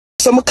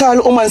So I call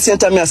the woman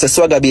center me and say,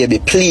 Swagger baby,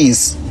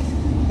 please,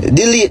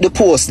 delete the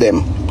post them.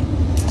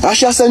 And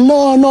she said,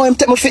 no, him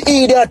take me for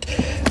idiot.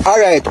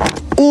 Alright,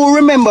 who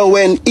remember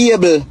when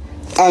Abel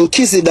and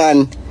Kizzy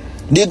Dan,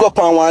 they go up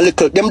on one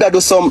little, them that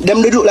do some,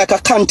 them they look like a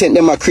content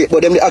them a create,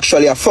 but them they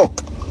actually a fuck.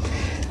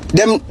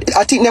 Them,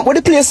 I think them, what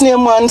the place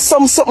name man,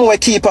 something we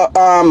keep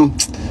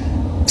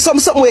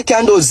something we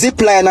can do zip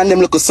line and them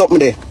look something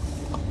there.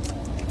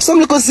 Some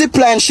little zip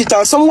line shit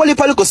or some wally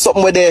look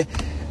something where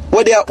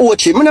they are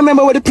Ochi. I don't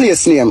remember what the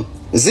place name.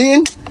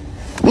 Zin?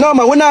 No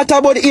man, we're not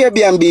talking about the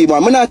Airbnb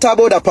man. We're not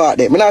talking about that part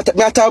there. We're not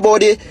talking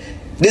about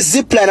the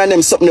zip line and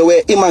them something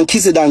where him and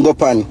Kizzy Dan go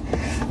pan.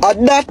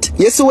 At that,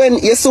 yes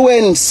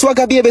when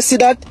Swagger baby see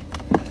that?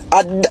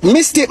 At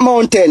Mystic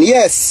Mountain,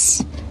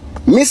 yes.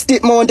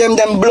 Mystic Mountain,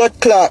 them blood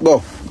clot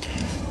go.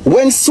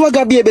 When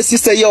Swagger baby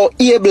sister yo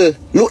Abel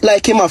look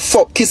like him a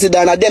fuck Kizzy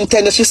Dan, and them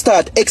time that she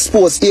start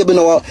expose Abel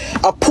now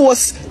a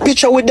post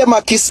picture with them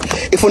a kiss.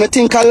 If you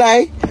think I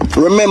lie,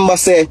 remember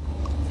say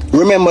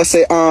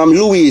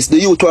Louis, the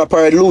youth who are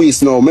parade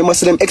Louis now. Remember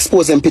say them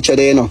expose them picture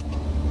there, you know.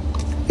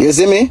 You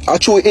see me?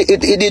 Actually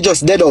it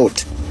just dead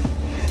out.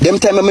 Them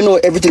time I know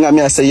everything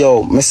I say,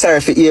 yo, me sorry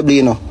for Abel,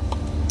 you know.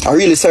 I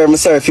really sorry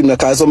for him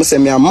because I say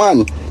me a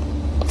man.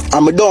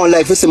 And I don't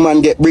like to see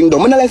man get bring down.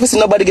 I don't like to see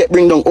nobody get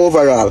bring down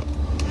overall.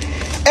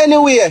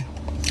 Anyway,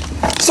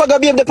 so I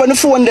got babe on the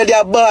phone that they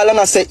are ball and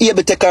I say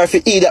Abel take her for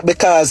idiot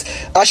because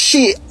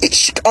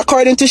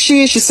according to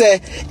she say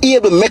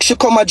Abel make she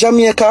come to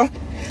Jamaica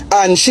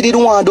and she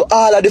didn't want to do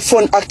all of the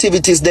fun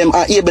activities them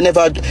and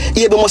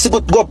Abel must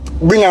go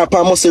bring her up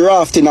and must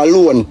rafting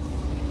alone.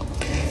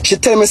 She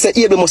tell me say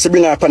Abel must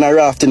bring her up on a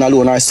rafting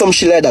alone or some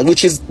shit like that,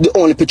 which is the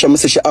only picture I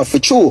say she have for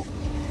true.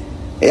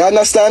 You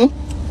understand?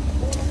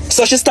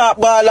 So she start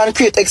ball and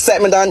create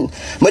excitement and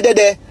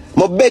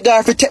I beg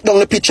her to take down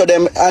the picture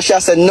them and she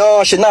said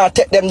no, she not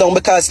take them down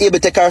because Abel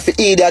take her for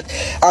idiot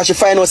and she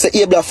find out say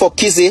Abel fuck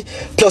Kizzy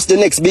plus the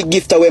next big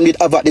gift that we did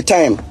have at the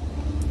time.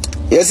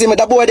 You see me,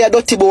 that boy they a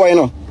dirty boy, you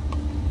know.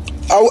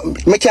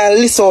 I can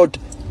list out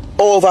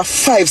over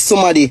 5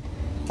 somebody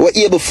where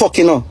Abel fuck,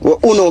 you know, where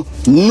Uno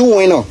know,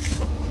 you know.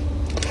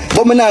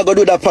 But me not go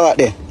do that part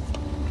there.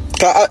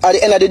 Cause at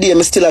the end of the day,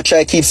 I still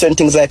try to keep certain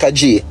things like a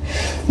G.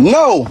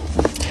 Now,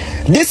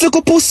 this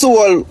little pussy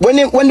hole, when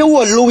the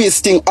whole Louis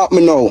thing up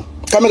me now,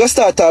 come I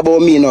start talk about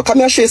me now.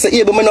 Come I show you say,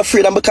 Abel, I'm not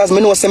afraid because I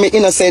know say me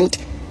innocent.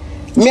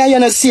 Me I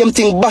the same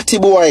thing, batty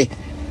boy.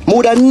 I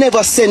would have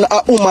never send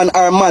a woman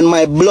or man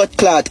my blood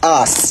clot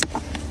ass.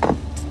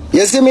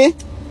 You see me?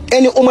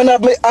 Any woman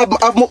have my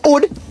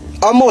hood,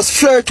 I must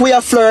flirt with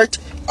a flirt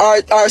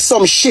or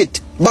some shit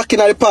back in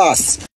the past.